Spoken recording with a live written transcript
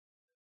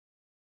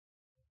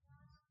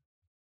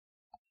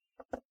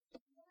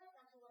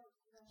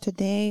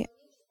today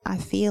I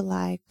feel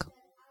like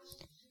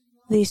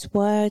this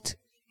word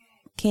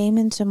came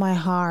into my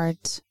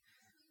heart,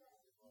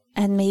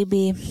 and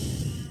maybe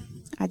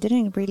I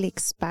didn't really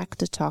expect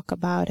to talk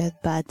about it,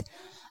 but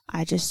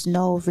I just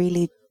know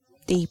really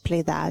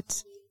deeply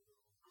that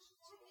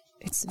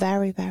it's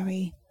very,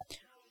 very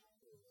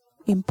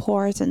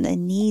important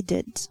and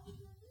needed,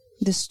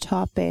 this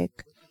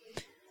topic.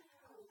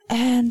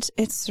 And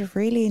it's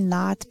really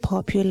not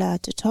popular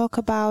to talk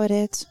about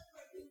it.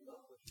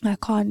 I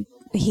can't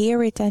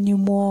hear it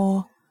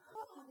anymore.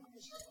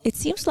 It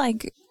seems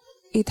like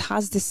it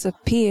has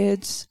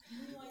disappeared,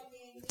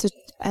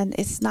 and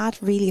it's not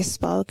really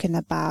spoken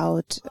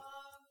about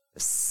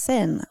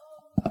sin.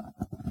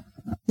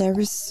 There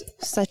is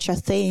such a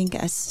thing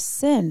as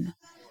sin.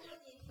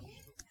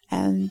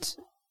 And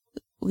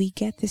we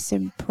get this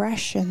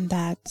impression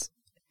that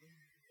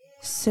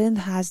sin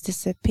has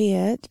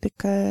disappeared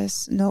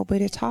because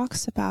nobody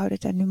talks about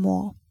it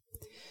anymore.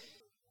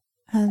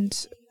 And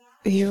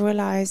you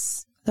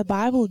realize the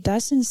Bible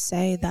doesn't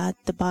say that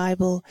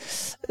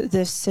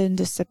the sin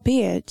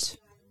disappeared,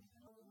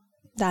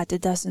 that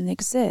it doesn't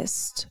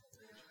exist.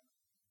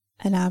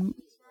 And I'm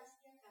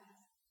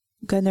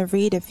going to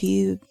read a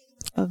few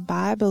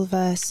Bible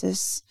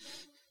verses,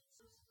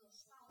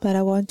 but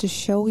I want to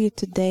show you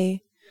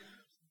today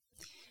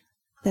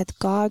that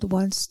God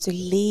wants to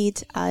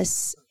lead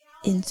us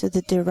into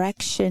the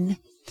direction,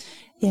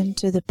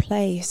 into the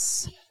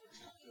place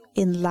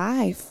in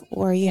life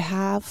where you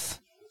have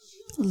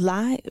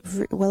life,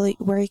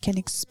 where you can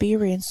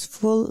experience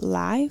full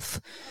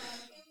life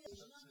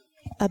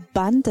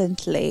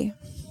abundantly.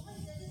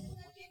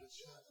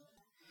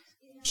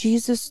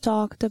 Jesus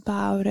talked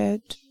about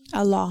it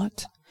a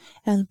lot,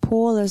 and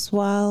Paul as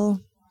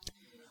well.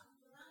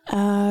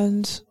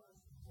 And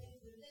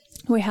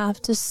we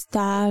have to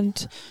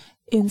stand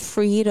in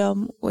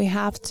freedom. We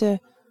have to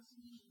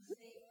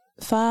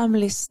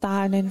firmly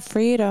stand in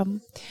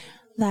freedom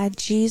that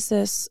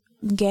Jesus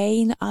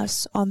gained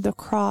us on the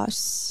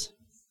cross.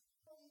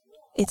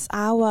 It's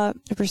our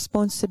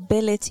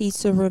responsibility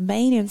to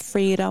remain in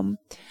freedom.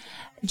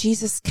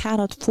 Jesus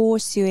cannot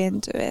force you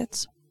into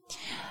it.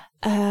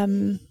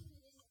 And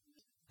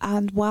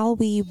while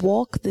we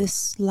walk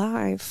this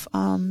life,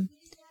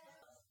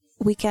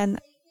 we can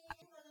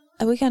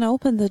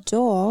open the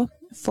door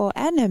for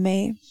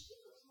enemy.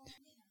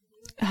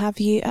 Have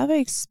you ever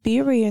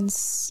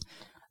experienced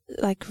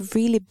like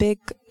really big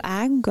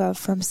anger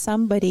from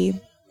somebody,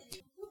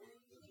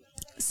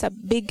 some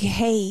big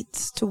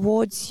hate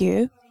towards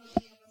you,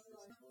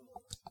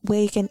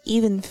 where you can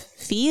even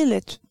feel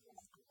it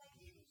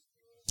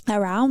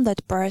around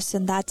that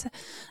person,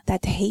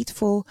 that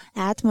hateful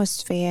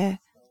atmosphere,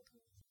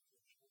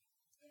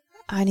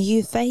 and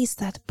you face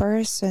that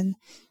person,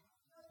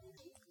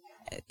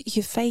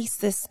 you face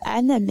this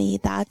enemy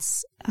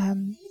that's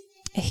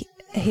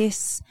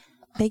his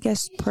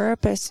biggest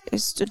purpose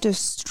is to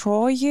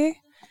destroy you,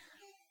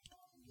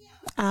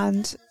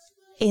 and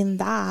in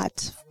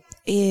that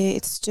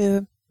it's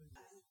to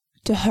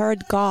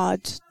hurt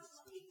God.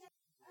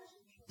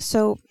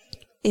 So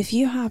if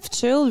you have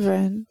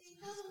children,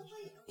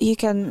 you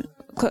can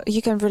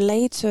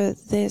relate to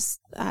this,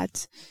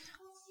 that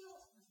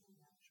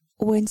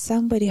when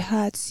somebody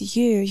hurts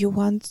you, you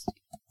want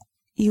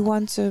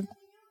to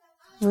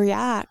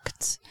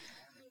react.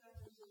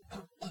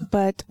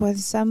 But when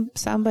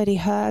somebody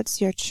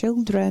hurts your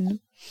children,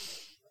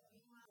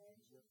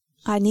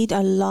 I need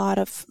a lot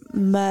of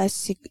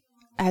mercy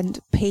and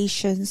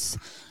patience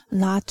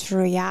not to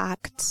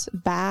react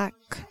back,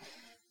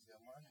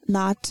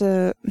 not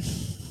to...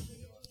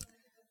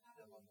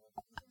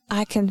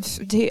 I can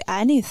do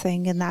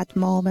anything in that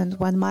moment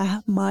when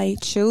my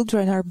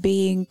children are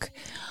being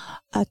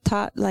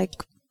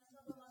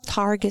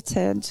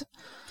targeted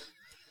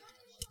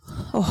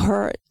or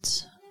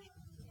hurt.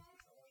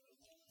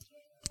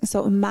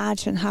 So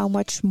imagine how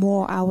much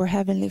more our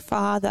Heavenly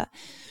Father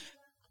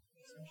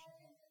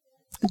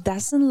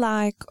doesn't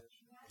like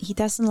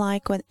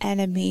when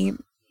enemy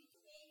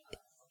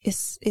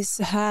is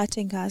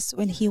hurting us,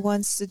 when he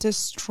wants to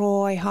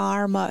destroy,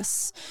 harm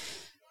us.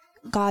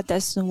 God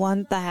doesn't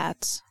want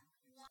that.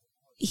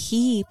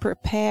 He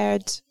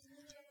prepared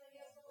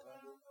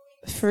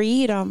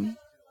freedom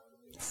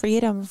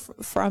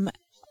from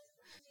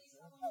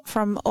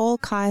all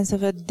kinds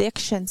of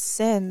addictions,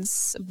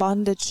 sins,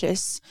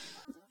 bondages.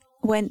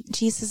 When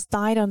Jesus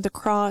died on the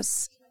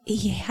cross,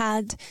 he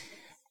had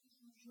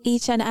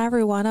each and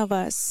every one of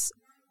us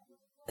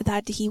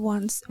that he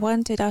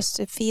wanted us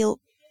to feel,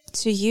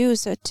 to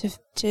use it,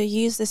 to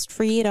use this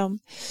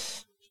freedom.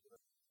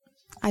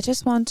 I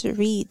just want to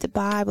read the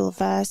Bible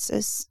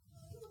verses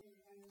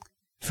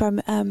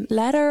from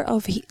letter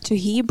to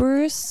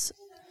Hebrews.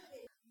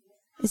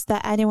 Is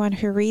there anyone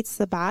who reads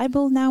the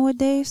Bible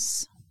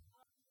nowadays?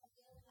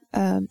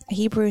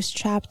 Hebrews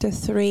chapter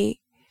 3,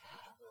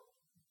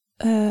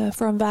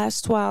 from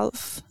verse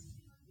 12.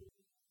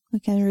 We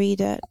can read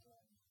it.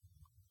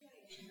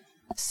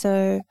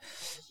 So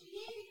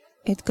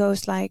it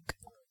goes like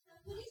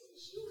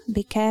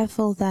Be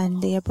careful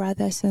then, dear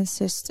brothers and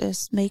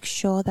sisters. Make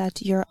sure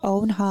that your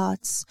own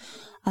hearts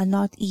are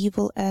not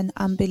evil and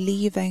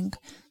unbelieving,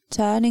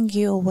 turning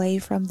you away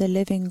from the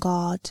living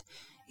God.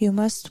 You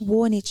must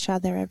warn each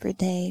other every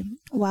day,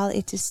 while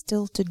it is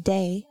still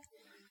today,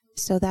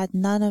 so that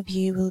none of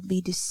you will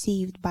be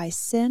deceived by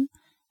sin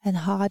and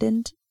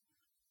hardened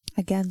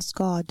against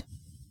God.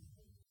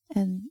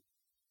 And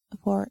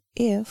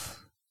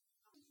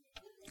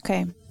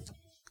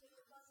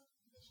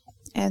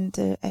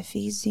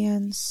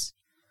Ephesians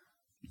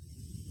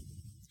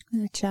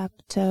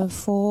chapter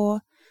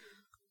 4,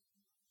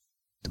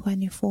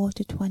 24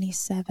 to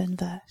 27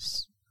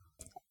 verse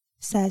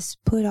says,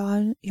 put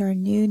on your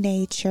new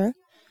nature,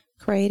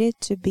 created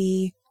to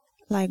be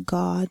like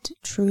God,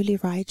 truly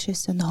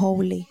righteous and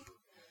holy.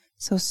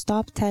 So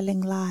stop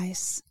telling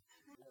lies.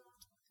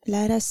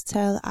 Let us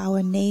tell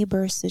our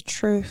neighbors the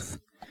truth,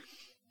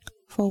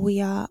 for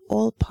we are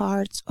all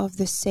parts of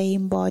the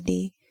same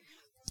body.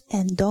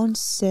 And don't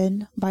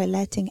sin by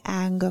letting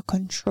anger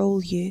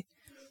control you.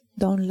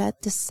 Don't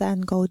let the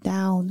sun go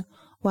down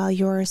while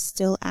you are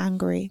still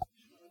angry,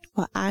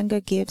 for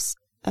anger gives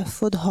a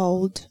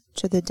foothold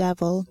to the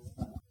devil.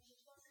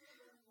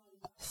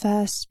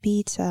 1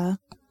 Peter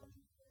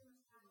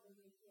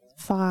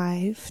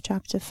 5,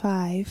 chapter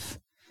 5,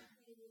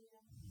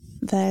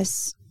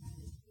 verse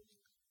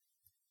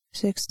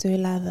 6 to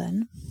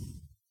 11.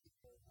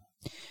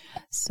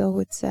 So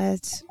it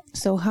says,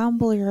 so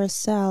humble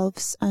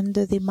yourselves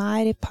under the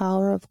mighty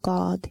power of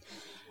God,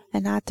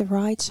 and at the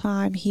right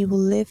time he will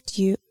lift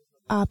you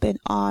up in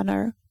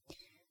honor.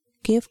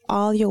 Give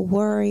all your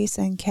worries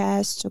and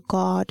cares to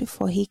God,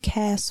 for he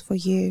cares for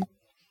you.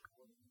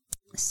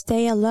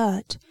 Stay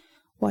alert.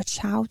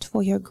 Watch out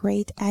for your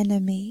great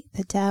enemy,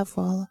 the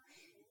devil.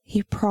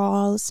 He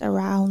prowls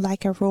around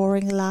like a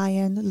roaring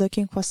lion,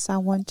 looking for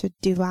someone to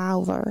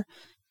devour.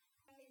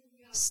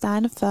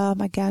 Stand firm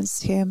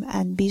against him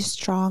and be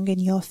strong in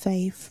your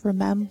faith.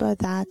 Remember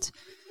that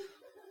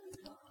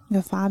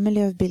your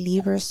family of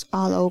believers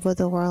all over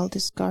the world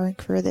is going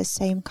through the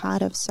same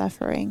kind of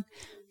suffering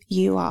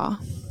you are.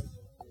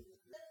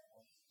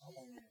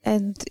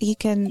 And you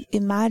can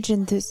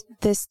imagine this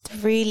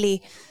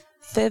really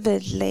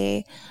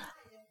vividly,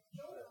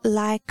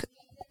 like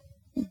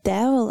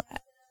devil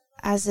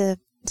as a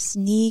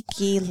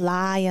sneaky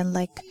lion,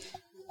 like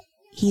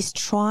he's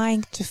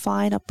trying to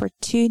find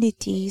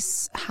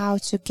opportunities how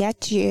to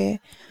get you.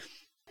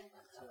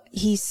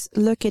 He's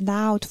looking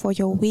out for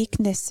your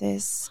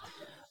weaknesses,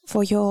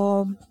 for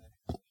your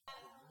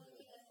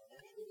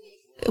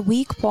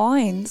weak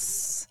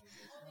points,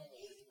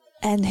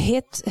 and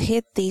hit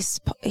these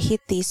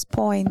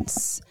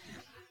points.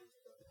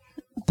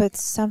 But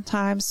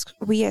sometimes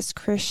we as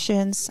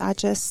Christians are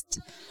just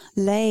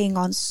laying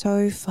on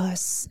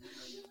sofas,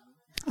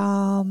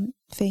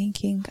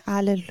 thinking,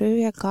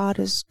 hallelujah, God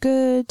is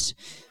good.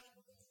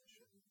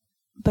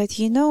 But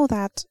you know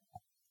that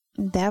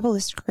the devil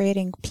is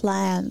creating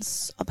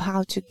plans of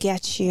how to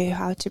get you,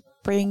 how to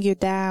bring you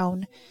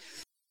down.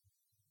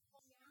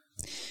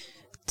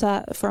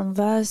 From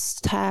verse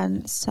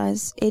 10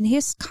 says, in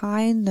his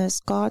kindness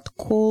God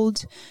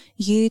called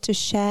you to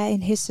share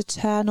in his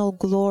eternal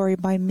glory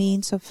by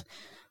means of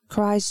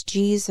Christ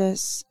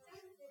Jesus.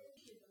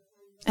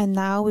 And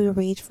now we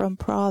read from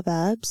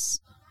Proverbs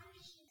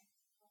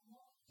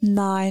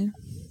 9,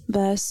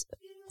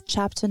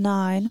 chapter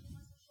 9.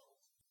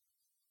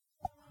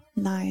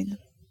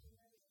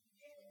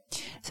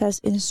 It says,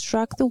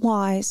 instruct the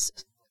wise,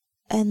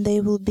 and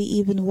they will be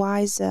even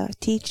wiser.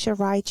 Teach the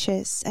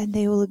righteous, and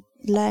they will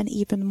learn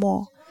even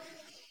more.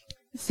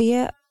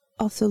 Fear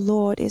of the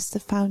Lord is the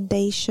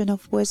foundation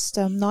of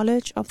wisdom.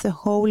 Knowledge of the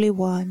Holy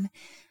One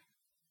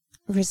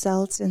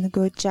results in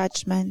good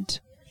judgment.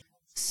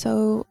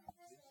 So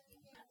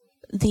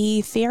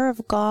the fear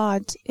of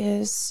God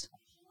is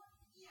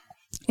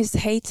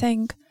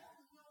hating,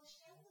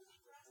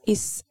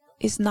 is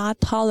not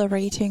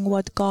tolerating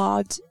what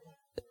God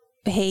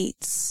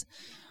hates,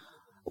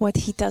 what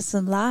he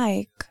doesn't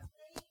like.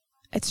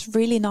 It's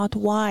really not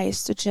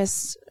wise to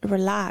just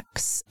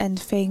relax and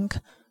think,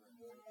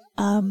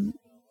 I'm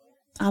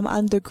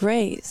under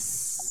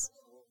grace.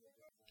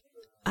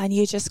 And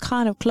you're just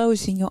kind of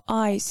closing your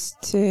eyes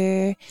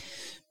to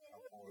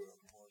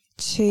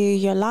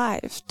your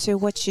life, to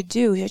what you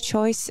do, your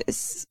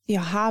choices,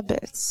 your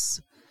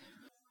habits.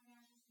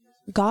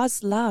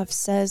 God's love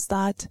says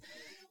that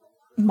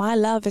my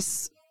love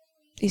is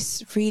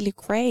really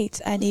great,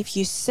 and if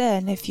you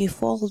sin, if you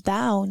fall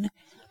down,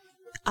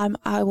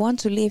 I want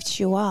to lift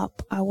you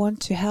up. I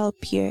want to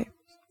help you.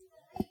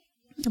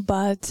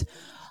 But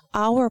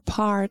our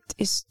part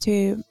is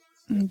to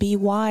be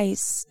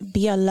wise,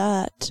 be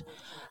alert,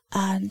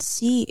 and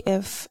see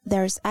if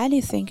there's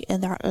anything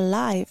in our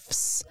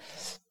lives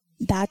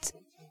that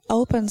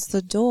opens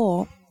the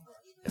door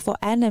for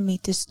enemy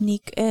to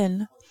sneak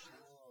in.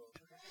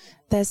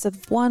 There's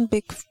one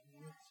big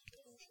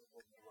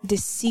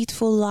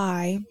deceitful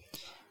lie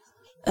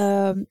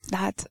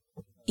that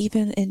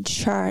even in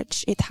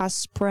church it has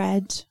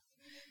spread,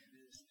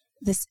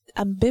 this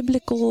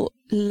unbiblical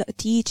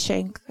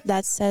teaching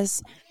that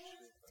says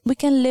we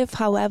can live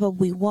however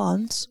we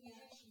want,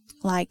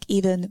 like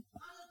even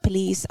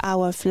please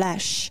our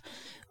flesh,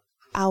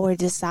 our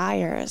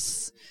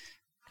desires,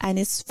 and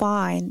it's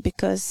fine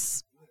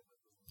because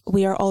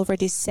we are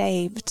already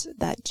saved,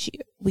 that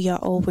we are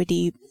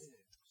already,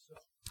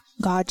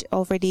 God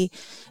already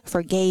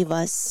forgave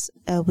us,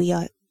 we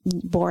are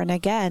born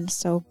again,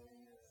 so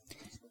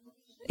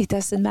it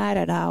doesn't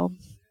matter now.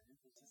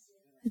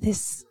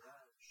 This,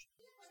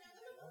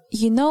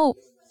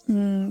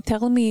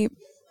 tell me,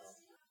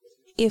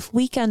 if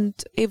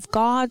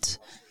God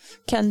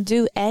can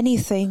do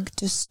anything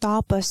to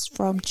stop us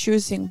from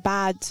choosing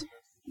bad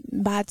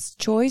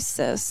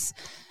choices,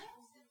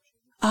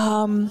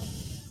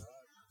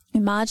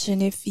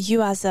 imagine if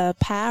you as a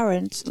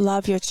parent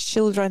love your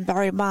children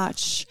very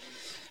much,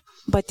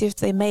 but if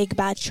they make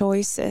bad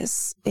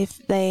choices,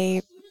 if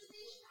they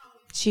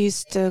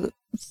choose to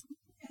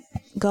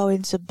go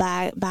into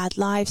bad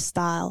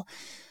lifestyle,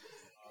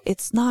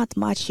 it's not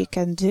much you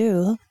can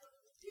do,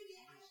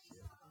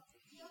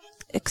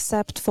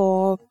 except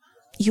for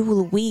you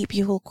will weep,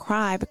 you will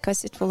cry,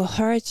 because it will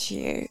hurt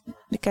you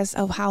because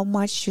of how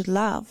much you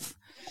love.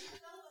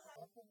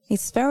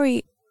 It's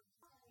very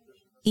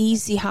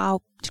easy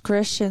how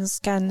Christians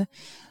can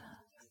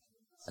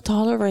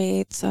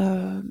tolerate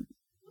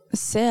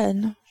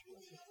sin,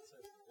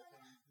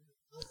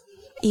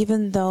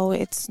 even though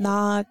it's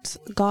not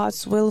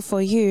God's will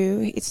for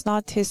you, it's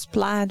not His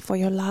plan for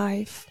your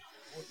life.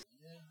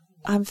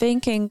 I'm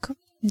thinking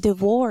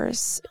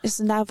divorce is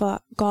never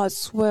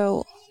God's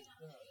will,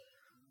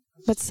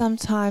 but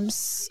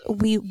sometimes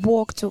we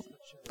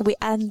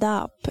end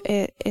up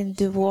in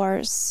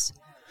divorce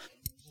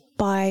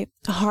by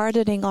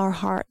hardening our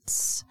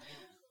hearts.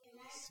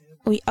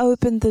 We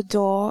open the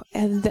door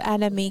and the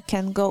enemy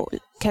can go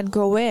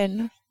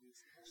in.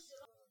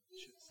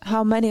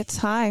 How many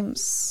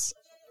times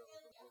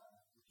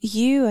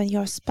you and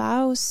your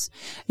spouse,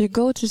 you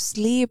go to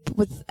sleep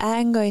with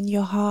anger in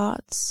your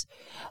hearts?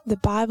 The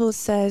Bible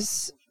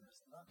says,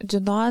 do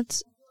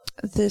not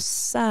the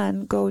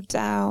sun go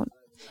down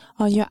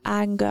on your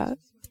anger.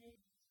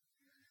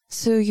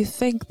 So you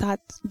think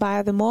that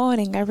by the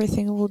morning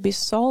everything will be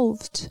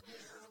solved,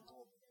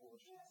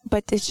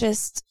 but it's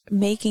just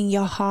making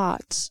your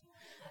heart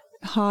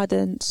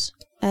hardened,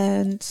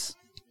 and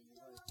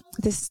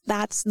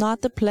that's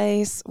not the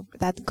place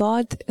that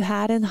God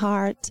had in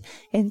heart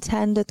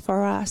intended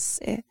for us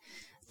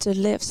to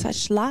live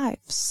such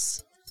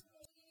lives.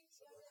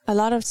 A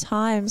lot of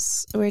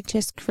times we're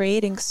just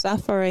creating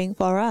suffering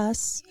for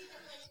us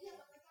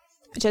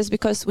just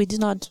because we do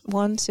not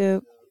want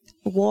to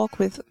walk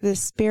with the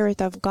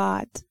Spirit of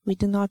God. We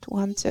do not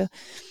want to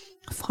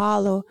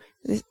follow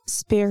the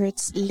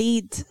Spirit's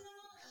lead,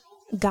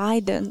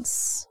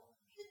 guidance,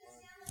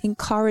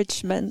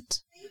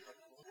 encouragement.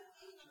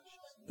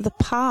 The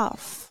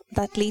path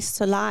that leads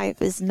to life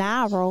is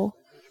narrow.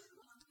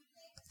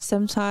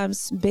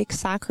 Sometimes big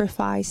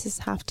sacrifices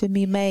have to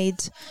be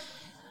made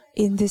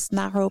in this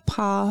narrow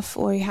path,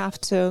 or you have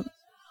to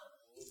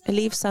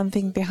leave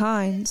something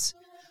behind.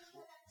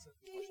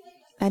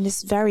 And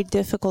it's very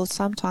difficult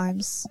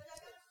sometimes.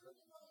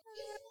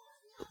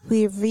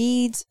 We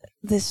read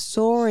the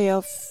story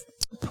of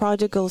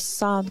prodigal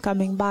son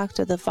coming back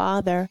to the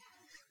father,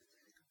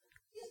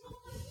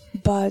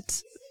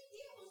 but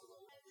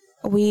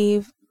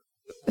we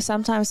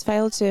sometimes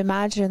fail to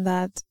imagine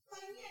that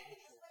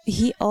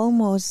he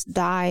almost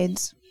died.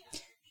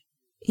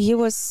 He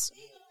was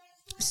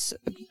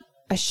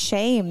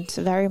ashamed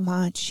very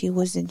much. He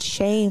was in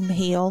shame.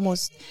 He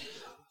almost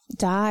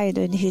died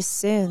in his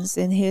sins,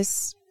 in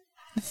his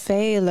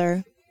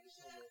failure,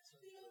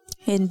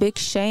 in big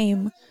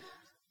shame.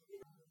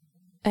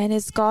 And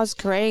it's God's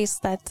grace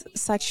that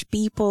such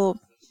people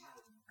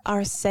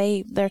are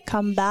saved, they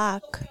come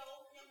back.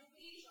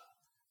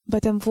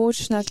 But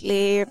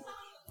unfortunately,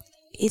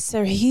 it's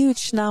a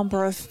huge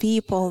number of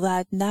people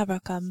that never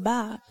come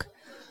back.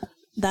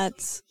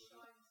 That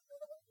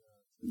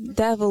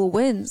devil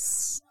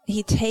wins.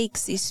 He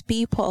takes these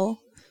people,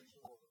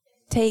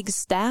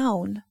 takes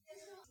down.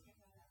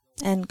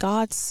 And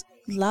God's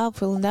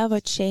love will never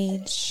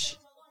change.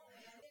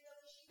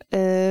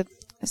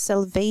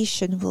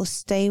 Salvation will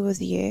stay with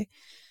you.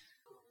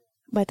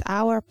 But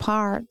our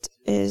part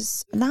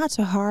is not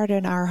to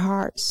harden our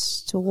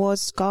hearts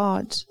towards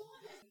God.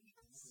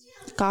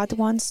 God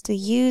wants to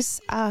use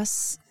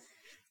us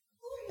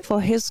for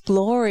His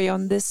glory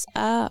on this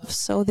earth,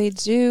 so they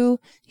do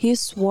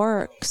His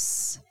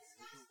works.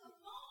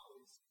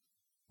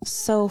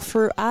 So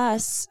through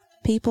us,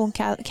 people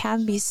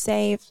can be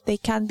saved, they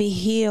can be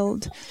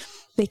healed,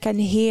 they can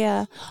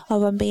hear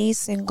of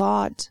amazing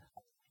God,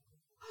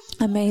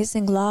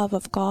 amazing love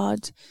of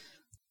God.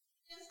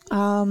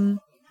 And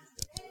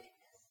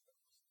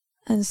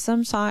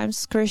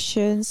sometimes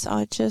Christians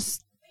are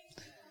just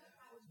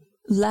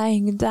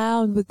lying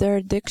down with their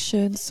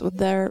addictions, with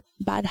their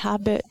bad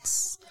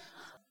habits,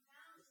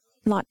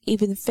 not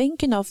even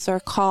thinking of their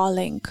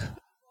calling.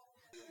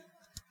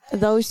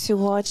 Those who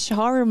watch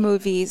horror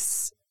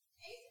movies,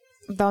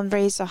 don't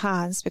raise your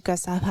hands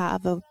because I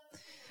have a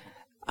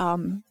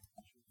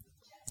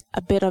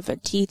bit of a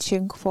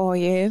teaching for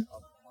you.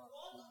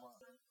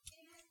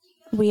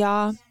 We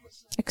are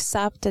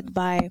accepted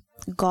by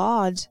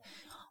God.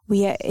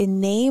 We are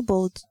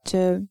enabled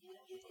to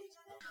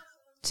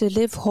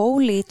live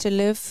holy, to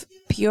live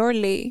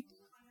purely.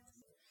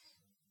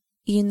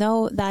 You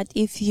know that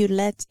if you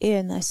let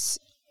in a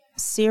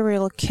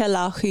serial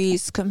killer who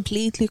is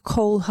completely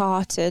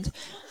cold-hearted,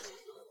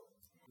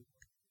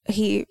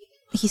 he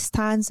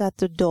stands at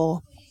the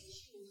door.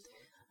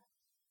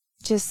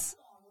 Just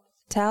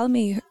tell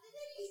me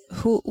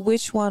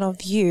which one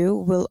of you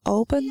will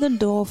open the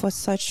door for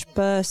such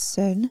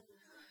person,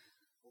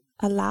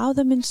 allow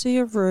them into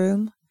your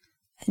room,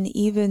 and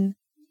even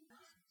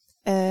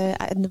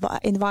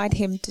invite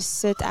him to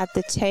sit at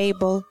the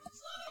table.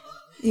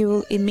 You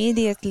will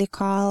immediately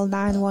call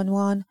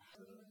 911,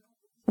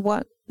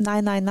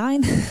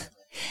 999,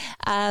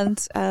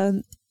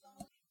 and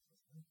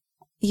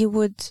you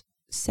would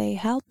say,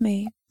 "Help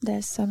me,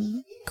 there's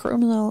some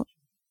criminal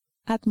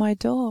at my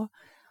door."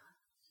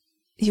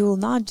 You will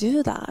not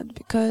do that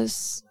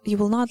because you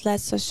will not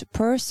let such a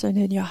person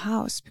in your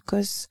house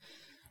because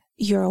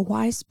you're a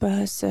wise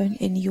person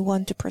and you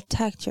want to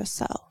protect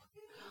yourself.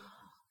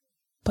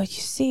 But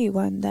you see,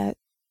 when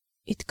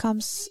it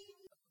comes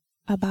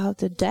about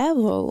the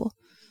devil,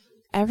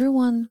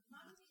 everyone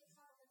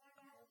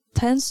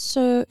tends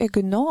to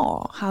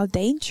ignore how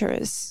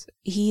dangerous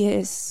he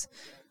is.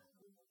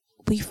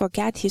 We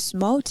forget his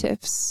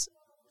motives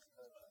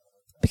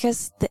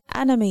because the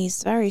enemy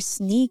is very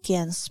sneaky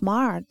and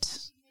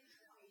smart,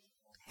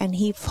 and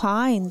he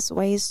finds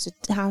ways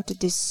how to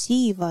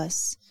deceive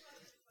us.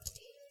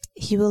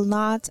 He will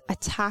not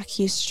attack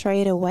you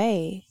straight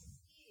away.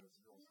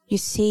 You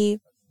see,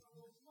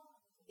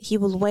 he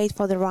will wait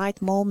for the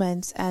right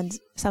moment, and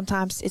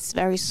sometimes it's a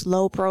very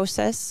slow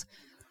process.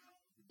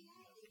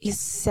 You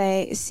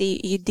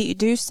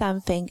do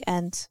something,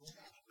 and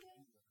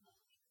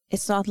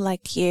it's not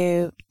like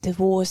you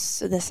divorce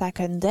the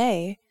second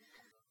day.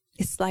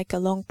 It's like a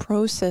long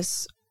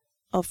process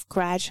of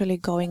gradually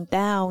going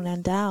down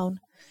and down.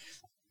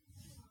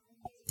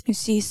 You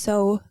see,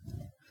 so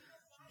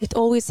it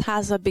always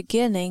has a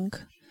beginning.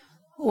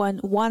 When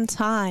one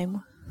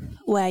time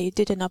where you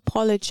didn't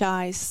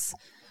apologize,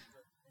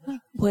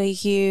 where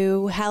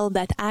you held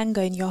that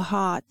anger in your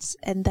heart,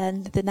 and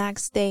then the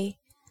next day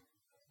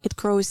it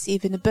grows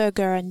even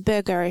bigger and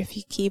bigger if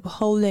you keep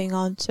holding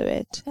on to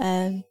it.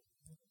 And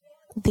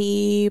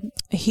the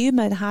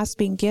human has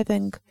been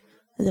given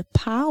the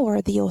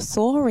power, the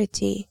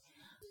authority,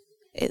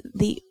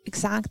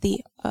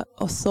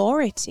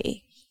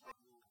 authority.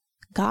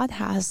 God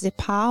has the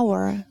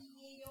power,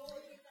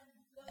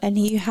 and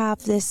you have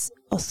this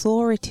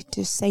authority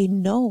to say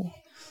no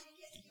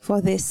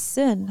for this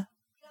sin.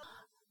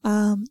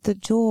 The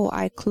door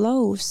I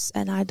close,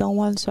 and I don't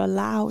want to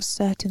allow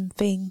certain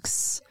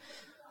things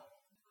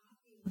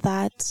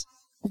that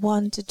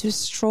want to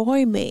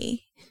destroy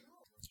me.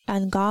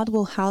 And God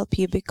will help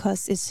you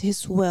because it's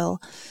His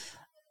will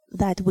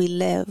that we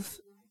live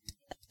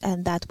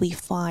and that we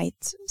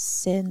fight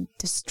sin,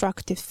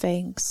 destructive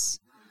things.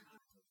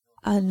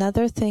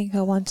 Another thing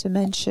I want to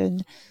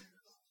mention,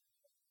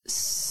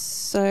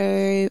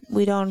 so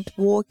we don't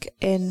walk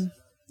in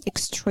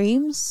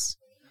extremes.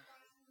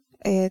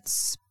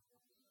 It's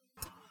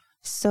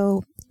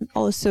so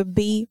also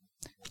be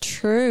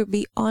true,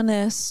 be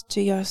honest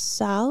to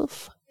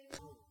yourself.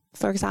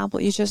 For example,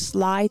 you just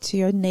lie to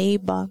your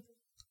neighbor,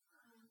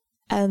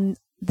 and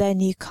then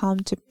you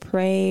come to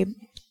pray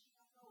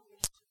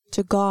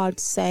to God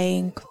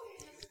saying,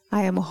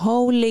 I am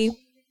holy.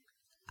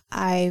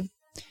 I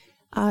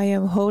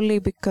am holy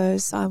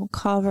because I'm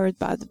covered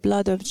by the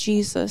blood of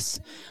Jesus.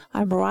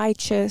 I'm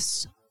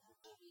righteous.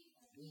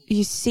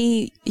 You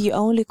see, you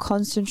only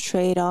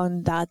concentrate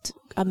on that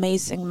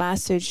amazing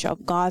message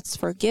of God's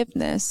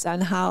forgiveness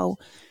and how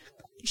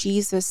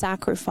Jesus'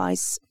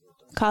 sacrifice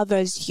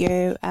covers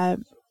you,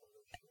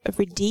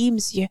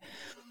 redeems you,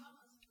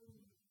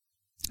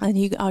 and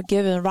you are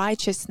given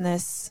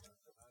righteousness.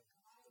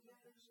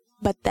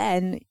 But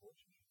then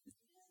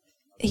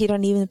you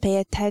don't even pay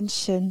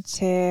attention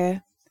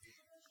to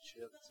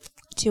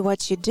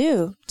what you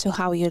do, to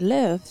how you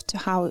live, to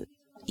how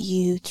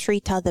you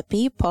treat other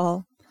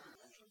people.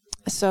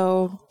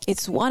 So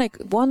it's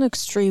one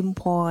extreme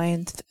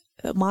point,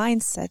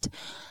 mindset,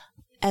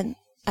 and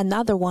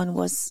another one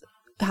was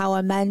how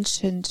I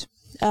mentioned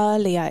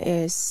earlier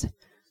is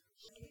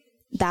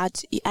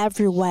that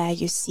everywhere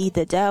you see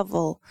the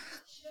devil,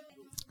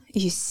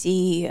 you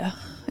see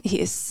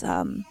his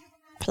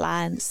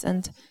plans,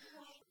 and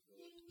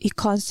you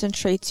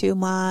concentrate too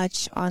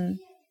much on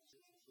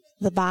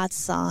the bad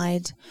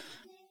side.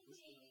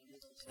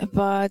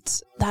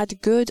 But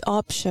that good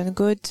option,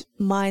 good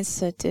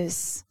mindset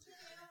is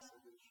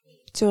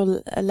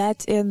to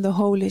let in the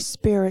Holy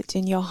Spirit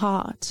in your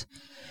heart,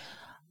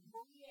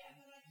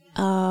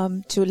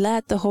 to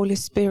let the Holy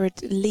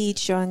Spirit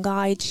lead you and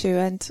guide you.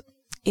 And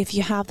if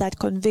you have that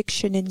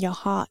conviction in your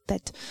heart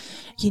that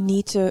you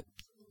need to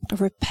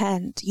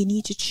repent. You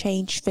need to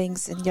change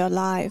things in your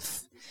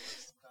life.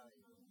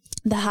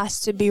 There has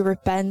to be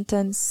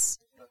repentance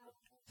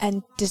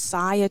and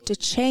desire to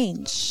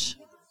change.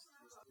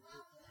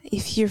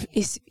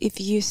 If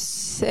you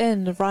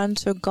sin, run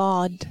to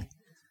God.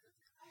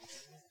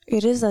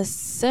 It is a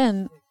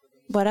sin.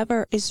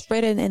 Whatever is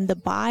written in the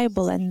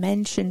Bible and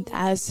mentioned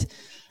as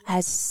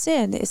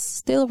sin, it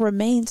still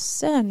remains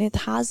sin. It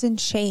hasn't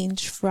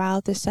changed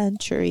throughout the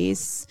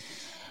centuries.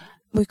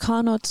 We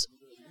cannot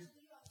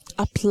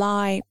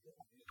apply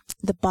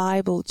the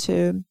Bible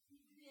to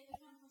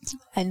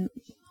and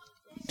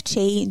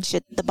change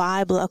the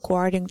Bible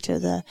according to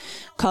the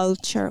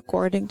culture,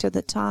 according to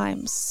the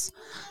times.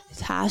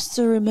 It has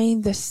to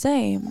remain the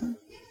same,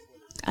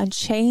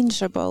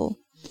 unchangeable.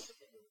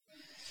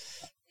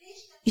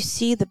 You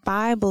see, the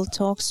Bible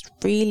talks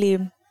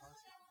really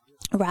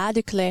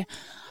radically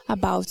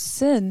about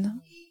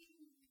sin.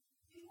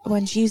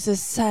 When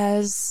Jesus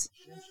says,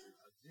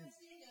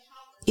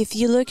 if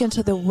you look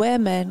into the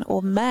women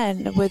or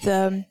men with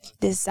a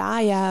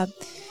desire,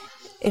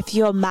 if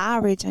you're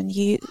married and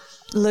you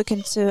look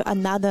into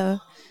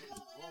another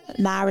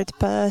married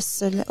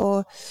person,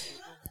 or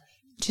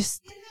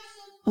just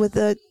with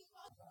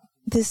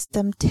this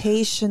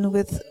temptation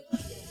with,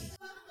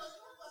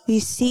 you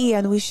see,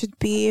 and we should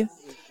be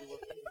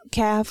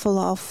careful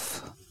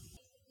of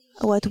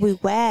what we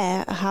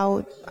wear,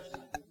 how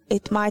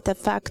it might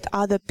affect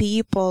other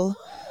people,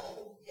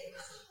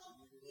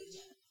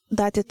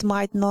 that it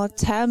might not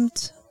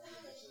tempt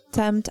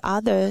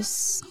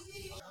others.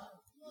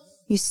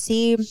 You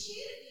see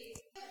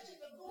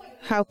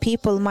how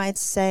people might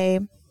say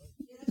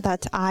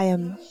that I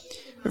am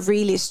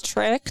really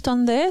strict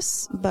on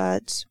this,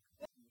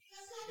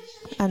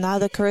 and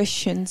other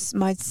Christians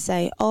might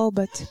say, oh,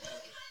 but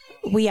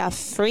we are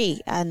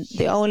free, and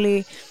the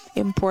only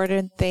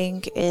important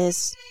thing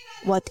is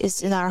what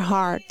is in our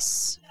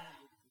hearts.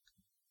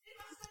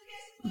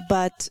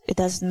 But it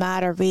doesn't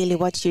matter really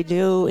what you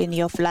do in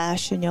your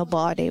flesh, in your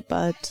body,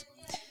 but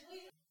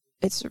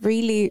it's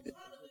really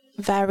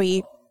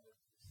very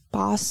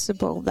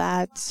possible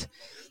that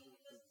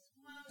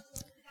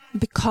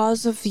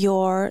because of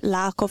your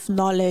lack of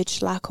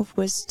knowledge, lack of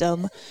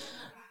wisdom,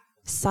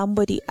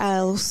 somebody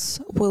else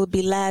will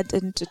be led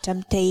into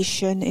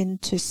temptation,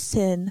 into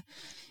sin,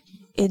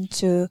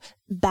 into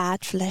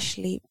bad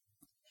fleshly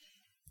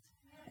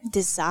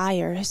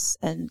desires,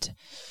 and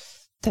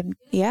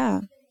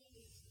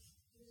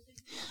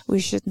we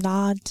should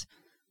not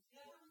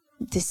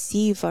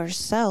deceive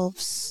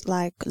ourselves,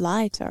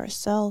 lie to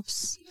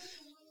ourselves.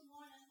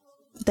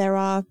 There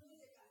are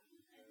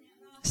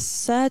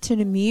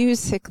certain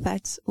music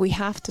that we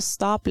have to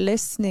stop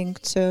listening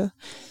to.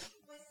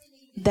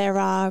 There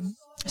are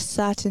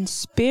certain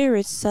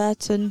spirits,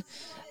 certain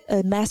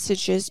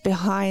messages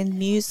behind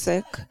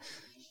music,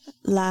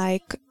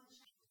 like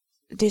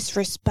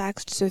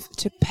disrespect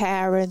to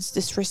parents,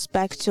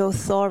 disrespect to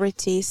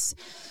authorities,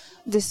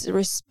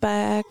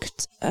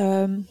 disrespect,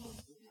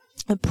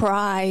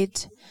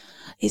 pride,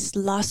 is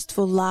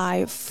lustful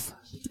life,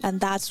 and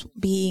that's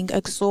being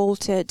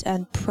exalted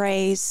and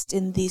praised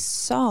in these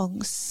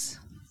songs.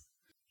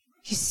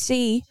 You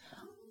see,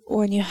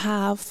 when you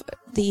have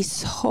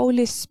this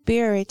Holy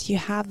Spirit, you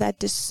have that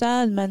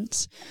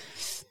discernment.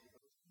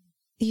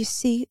 You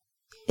see,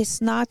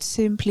 it's not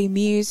simply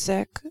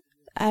music.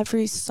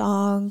 Every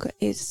song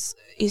is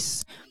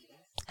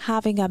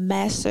having a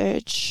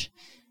message.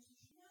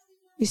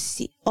 You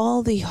see,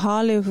 all the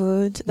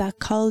Hollywood, that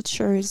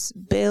culture is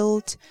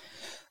built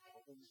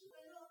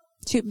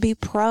to be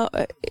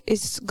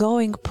is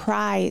going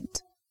pride,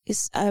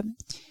 is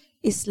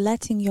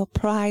letting your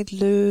pride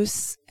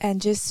loose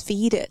and just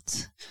feed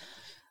it.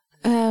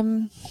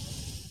 Do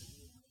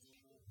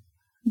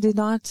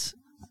not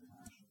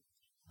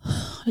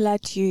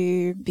let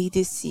you be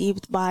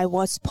deceived by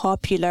what's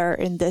popular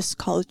in this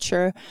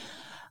culture,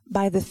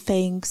 by the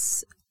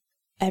things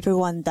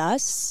everyone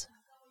does.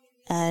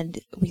 And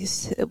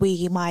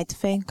we might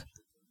think,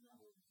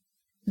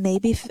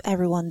 maybe if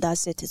everyone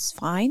does it, it's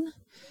fine.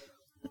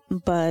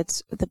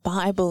 But the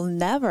Bible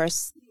never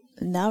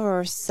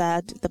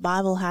said. The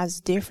Bible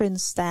has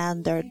different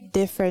standard,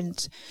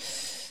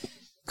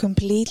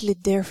 completely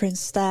different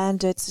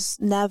standards.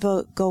 It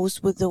never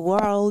goes with the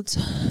world,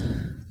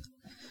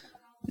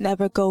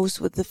 never goes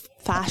with the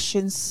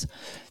fashions,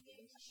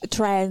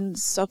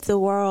 trends of the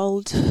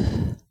world.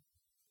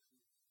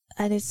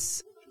 And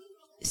it's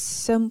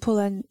simple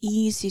and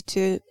easy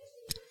to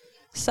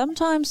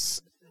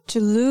sometimes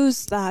to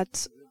lose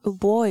that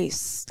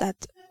voice,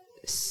 that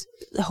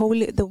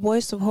the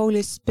voice of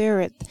Holy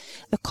Spirit,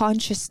 the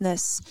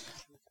consciousness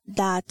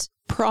that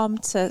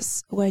prompts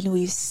us when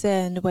we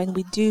sin, when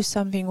we do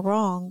something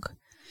wrong.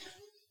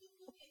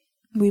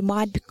 We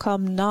might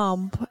become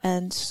numb,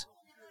 and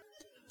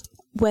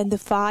when the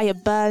fire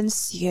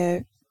burns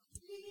you,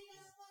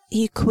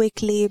 you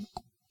quickly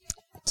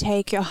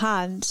take your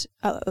hand,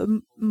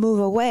 move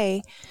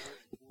away.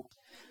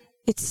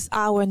 It's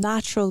our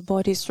natural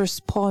body's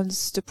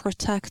response to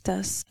protect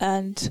us,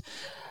 and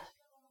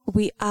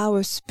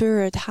our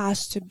spirit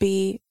has to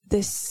be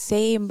the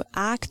same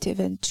active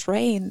and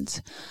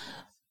trained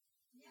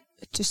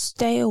to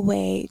stay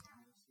away,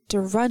 to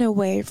run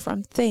away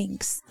from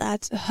things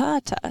that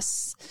hurt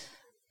us,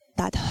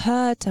 that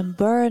hurt and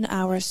burn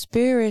our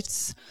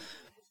spirits.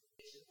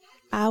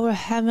 Our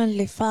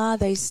Heavenly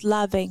Father is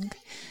loving,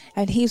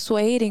 and He's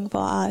waiting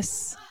for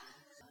us.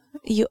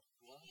 You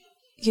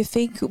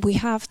think we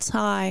have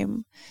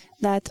time,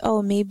 that,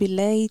 maybe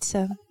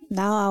later,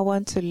 now I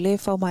want to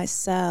live for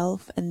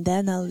myself, and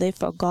then I'll live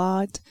for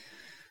God.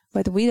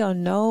 But we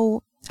don't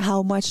know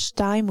how much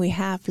time we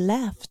have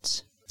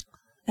left.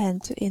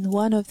 And in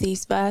one of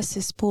these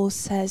verses, Paul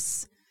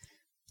says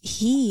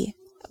he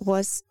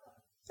was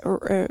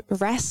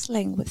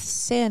wrestling with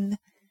sin,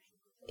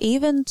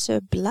 even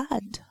to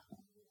blood.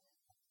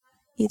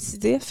 It's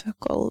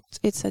difficult.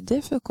 It's a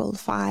difficult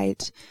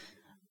fight.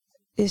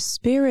 The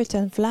spirit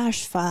and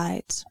flesh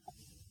fight.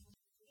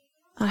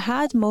 I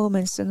had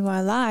moments in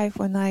my life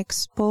when I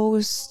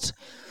exposed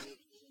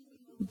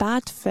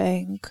bad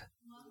thing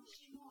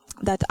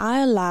that I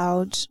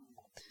allowed,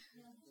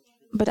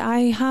 but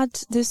I had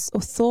this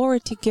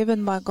authority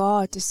given by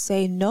God to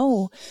say,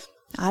 no,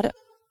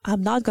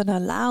 I'm not going to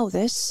allow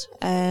this.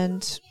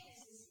 And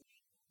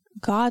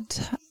God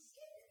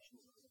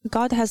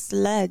has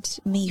led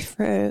me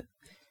through.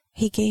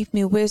 He gave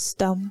me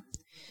wisdom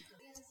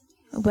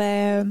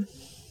where,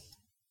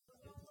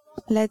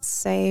 let's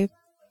say,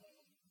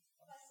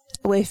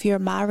 if you're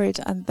married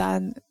and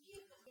then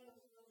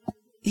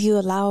you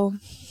allow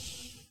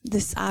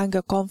this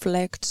anger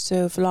conflict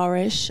to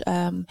flourish,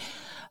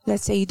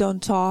 let's say you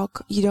don't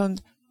talk,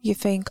 you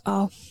think,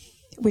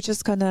 we're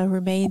just gonna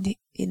remain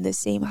in the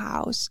same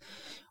house,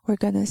 we're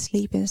gonna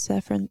sleep in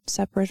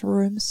separate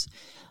rooms,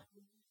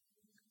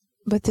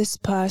 but this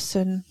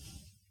person,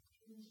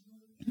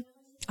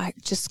 I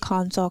just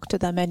can't talk to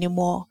them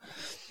anymore,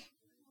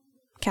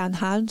 can't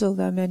handle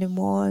them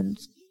anymore.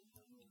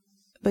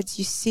 But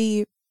you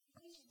see,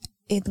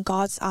 in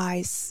God's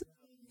eyes,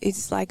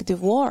 it's like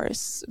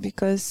divorce,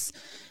 because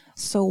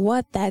so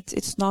what that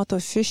it's not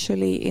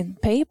officially in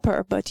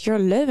paper, but you're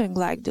living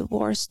like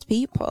divorced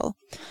people.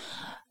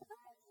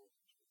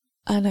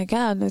 And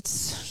again,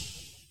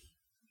 it's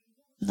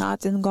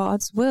not in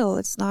God's will.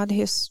 It's not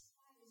His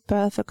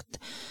perfect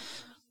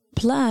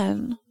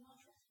plan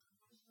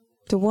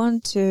to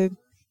want to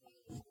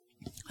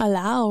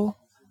allow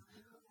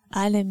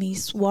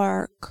enemies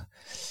work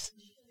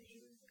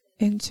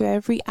into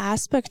every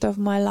aspect of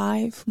my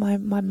life, my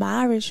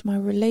marriage, my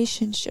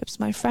relationships,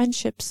 my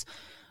friendships,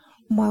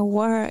 my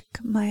work,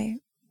 my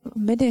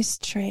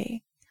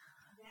ministry.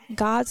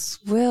 God's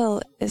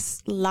will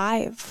is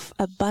life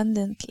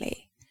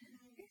abundantly.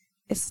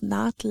 It's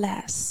not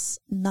less,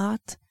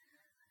 nothing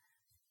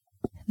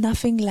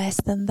less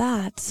than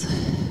that.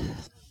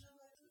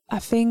 I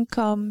think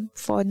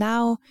for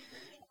now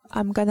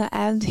I'm gonna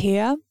end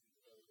here,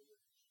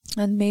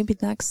 and maybe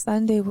next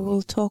Sunday we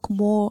will talk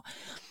more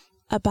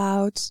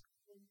about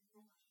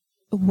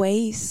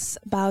ways,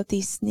 about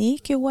these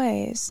sneaky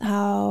ways,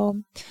 how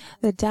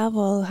the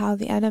devil, how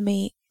the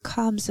enemy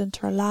comes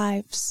into our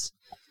lives.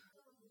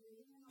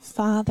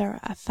 Father,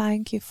 I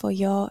thank you for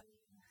your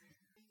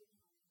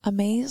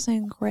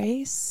amazing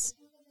grace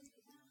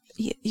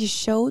you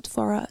showed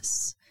for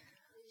us.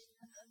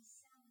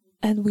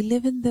 And we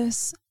live in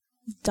this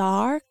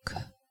dark,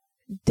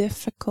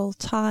 difficult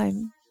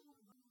time.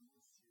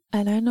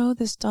 And I know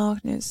this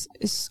darkness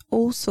is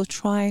also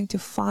trying to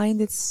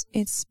find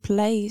its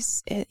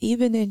place,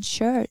 even in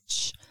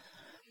church.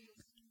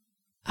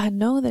 I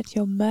know that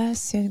your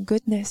mercy and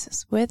goodness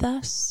is with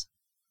us.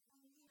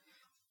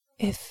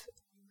 If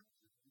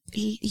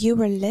you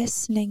were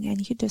listening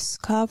and you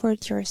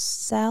discovered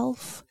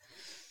yourself,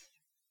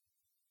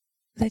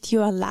 that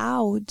you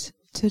allowed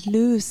to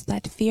lose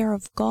that fear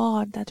of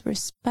God, that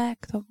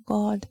respect of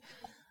God,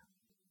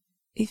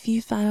 if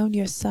you found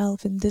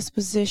yourself in this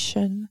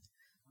position,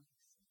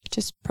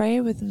 just pray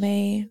with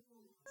me.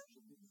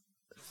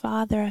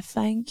 Father, I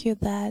thank you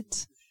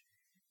that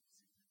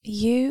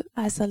you,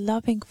 as a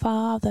loving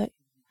Father,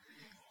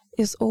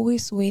 is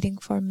always waiting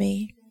for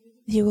me.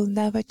 You will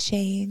never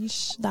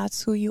change.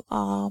 That's who you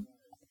are.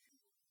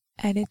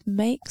 And it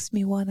makes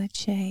me want to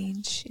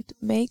change. It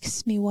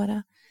makes me want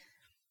to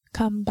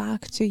come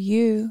back to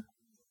you.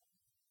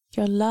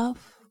 Your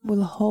love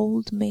will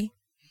hold me.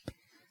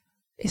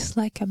 It's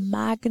like a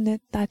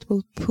magnet that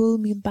will pull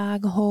me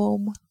back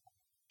home.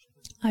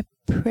 I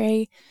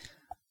pray,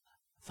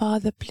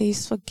 Father,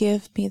 please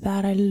forgive me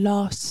that I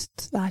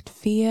lost that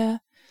fear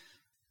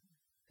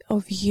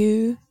of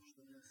you.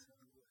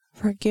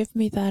 Forgive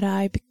me that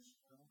I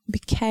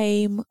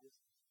became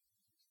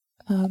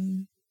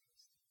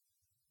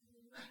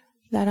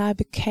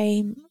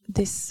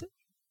this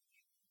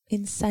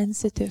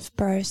insensitive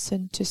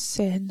person to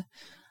sin.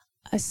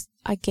 As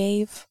I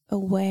gave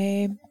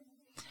away,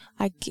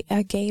 I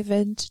gave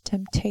in to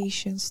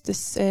temptations to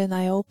sin.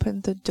 I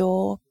opened the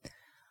door,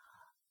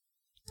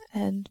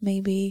 and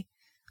maybe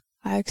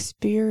I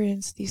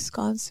experienced these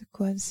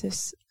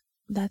consequences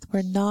that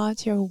were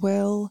not your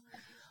will,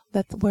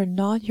 that were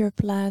not your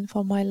plan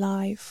for my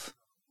life.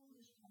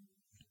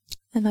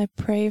 And I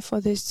pray for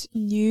this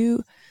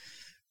new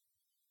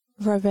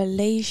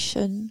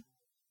revelation,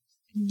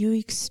 new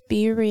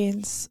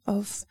experience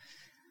of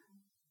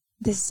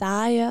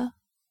desire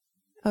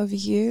of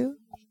you,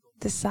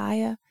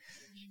 desire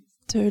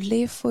to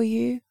live for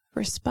you,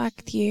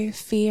 respect you,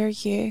 fear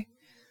you.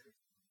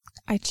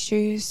 I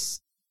choose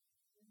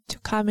to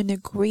come in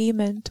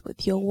agreement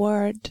with your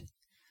word,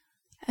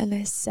 and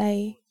I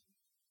say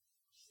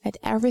that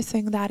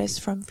everything that is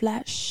from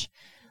flesh,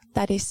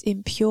 that is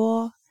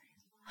impure,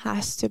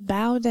 has to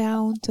bow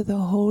down to the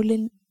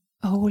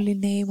holy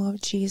name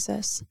of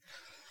Jesus.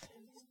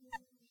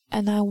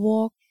 And I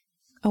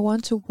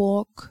want to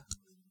walk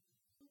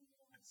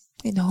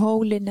in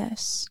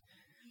holiness.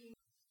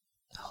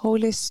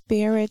 Holy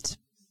Spirit,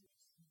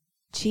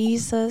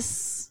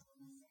 Jesus,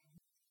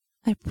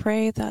 I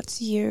pray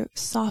that you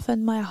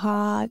soften my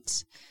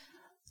heart,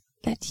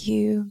 that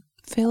you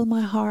fill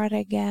my heart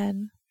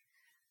again.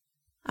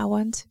 I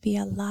want to be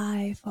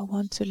alive. I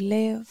want to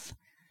live.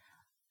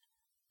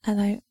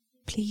 And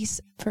please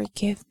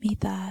forgive me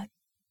that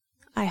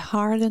I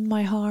harden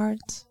my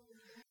heart,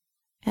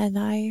 and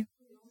I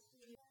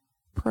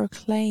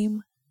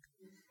proclaim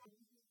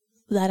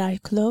that I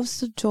close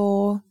the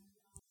door.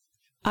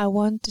 I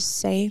want to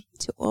say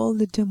to all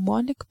the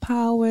demonic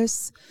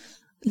powers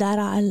that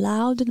are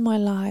allowed in my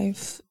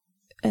life,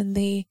 and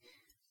they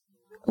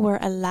were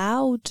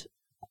allowed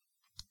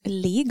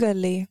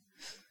legally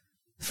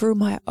through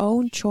my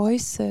own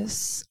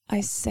choices,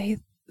 I say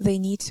they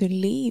need to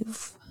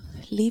leave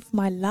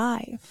my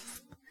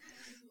life.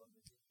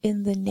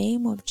 In the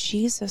name of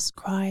Jesus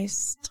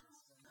Christ,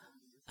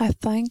 I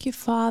thank you,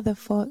 Father,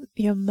 for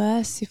your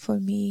mercy for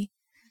me,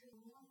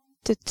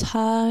 to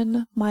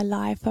turn my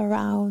life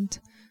around,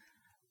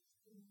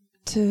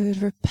 to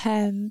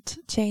repent,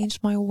 change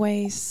my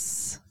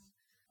ways,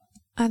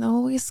 and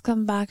always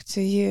come back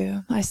to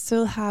you. I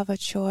still have a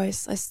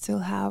choice. I still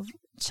have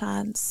a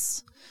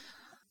chance.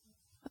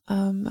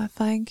 I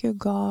thank you,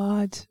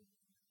 God.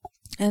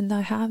 And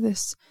I have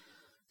this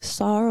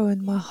sorrow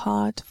in my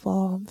heart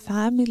for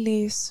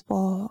families,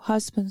 for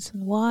husbands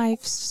and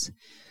wives,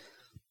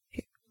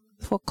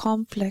 for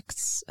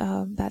conflicts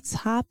that's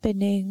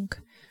happening.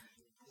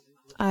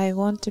 I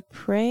want to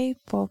pray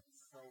for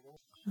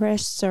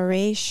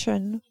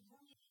restoration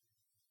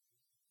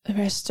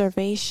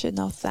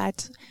of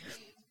that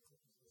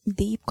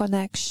deep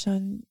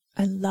connection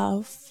and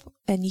love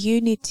and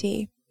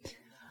unity.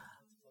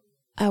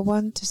 I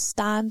want to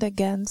stand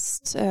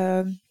against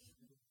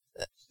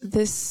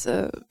this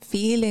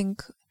feeling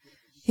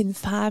in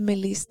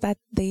families that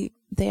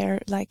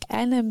they're like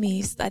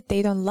enemies, that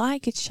they don't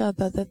like each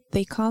other, that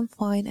they can't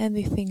find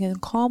anything in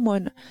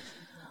common,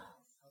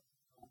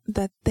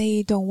 that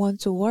they don't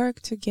want to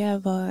work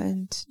together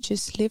and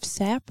just live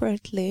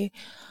separately,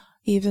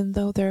 even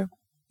though they're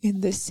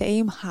in the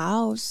same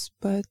house.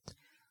 But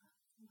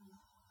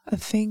I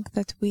think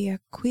that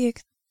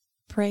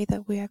pray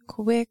that we are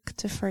quick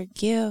to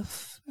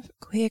forgive,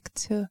 quick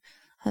to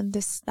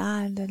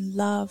understand and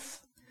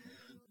love.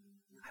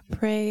 I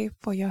pray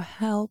for your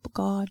help,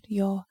 God,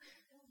 your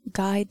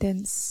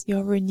guidance,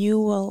 your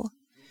renewal,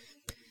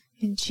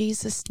 in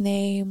Jesus'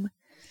 name.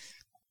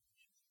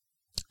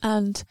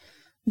 And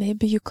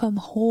maybe you come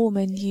home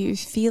and you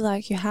feel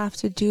like you have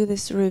to do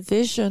this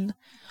revision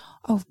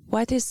of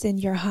what is in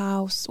your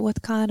house,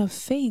 what kind of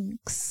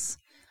things.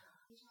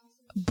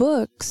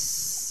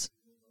 Books,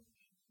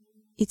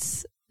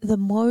 it's the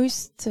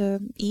most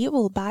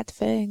evil, bad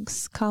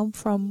things come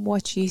from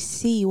what you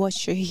see,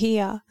 what you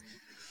hear.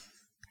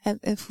 And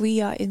if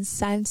we are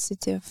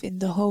insensitive in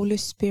the Holy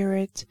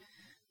Spirit,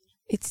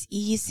 it's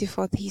easy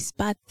for these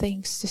bad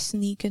things to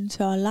sneak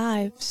into our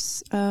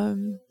lives.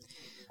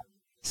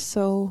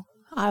 So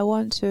I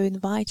want to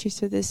invite you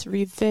to this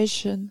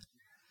revision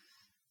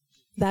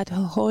that the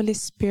Holy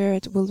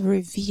Spirit will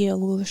reveal,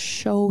 will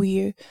show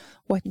you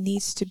what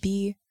needs to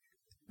be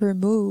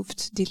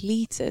removed,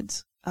 deleted,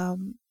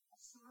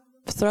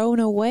 thrown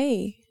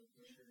away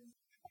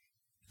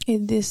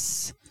in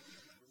these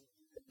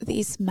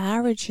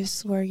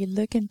marriages where you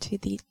look into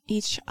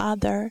each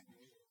other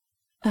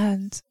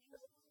and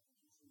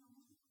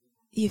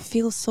you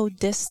feel so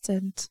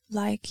distant,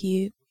 like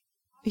you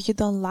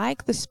don't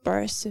like this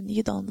person,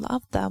 you don't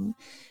love them,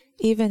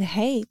 even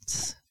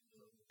hate.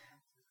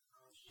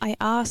 I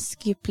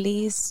ask you,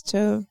 please,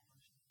 to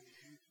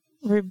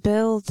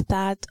rebuild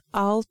that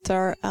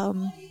altar,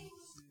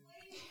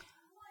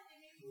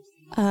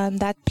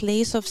 that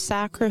place of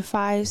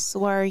sacrifice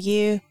where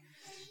you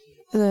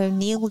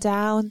kneel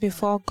down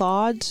before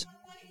God,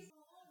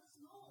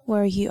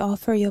 where you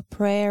offer your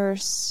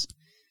prayers,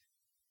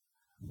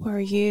 where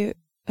you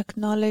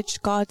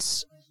acknowledge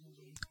God's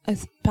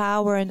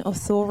power and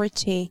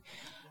authority.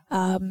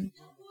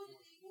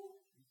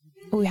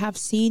 We have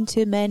seen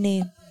too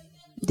many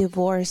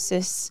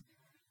divorces,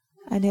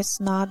 and it's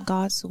not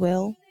God's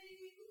will.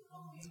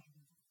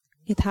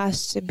 It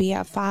has to be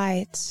a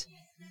fight,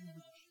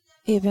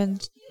 even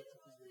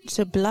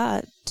to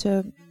blood,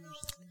 to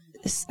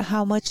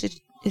how much it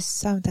is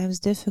sometimes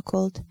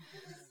difficult.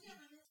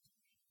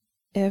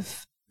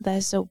 If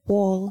there's a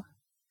wall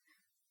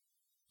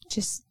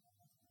just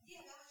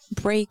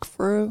break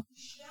through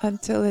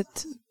until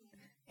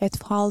it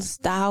falls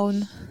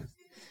down,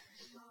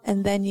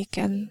 and then you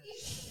can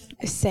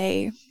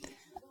say,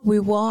 we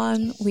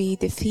won, we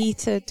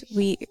defeated,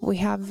 we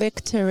have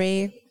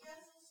victory.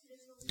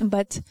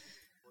 But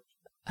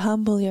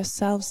humble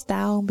yourselves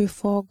down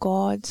before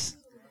God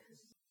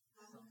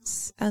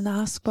and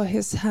ask for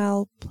His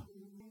help.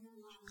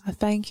 I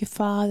thank you,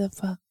 Father,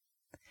 for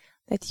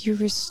that you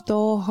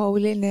restore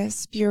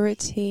holiness,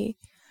 purity,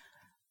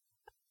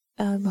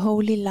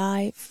 holy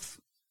life,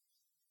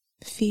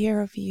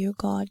 fear of you,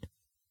 God.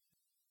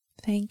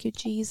 Thank you,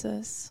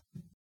 Jesus.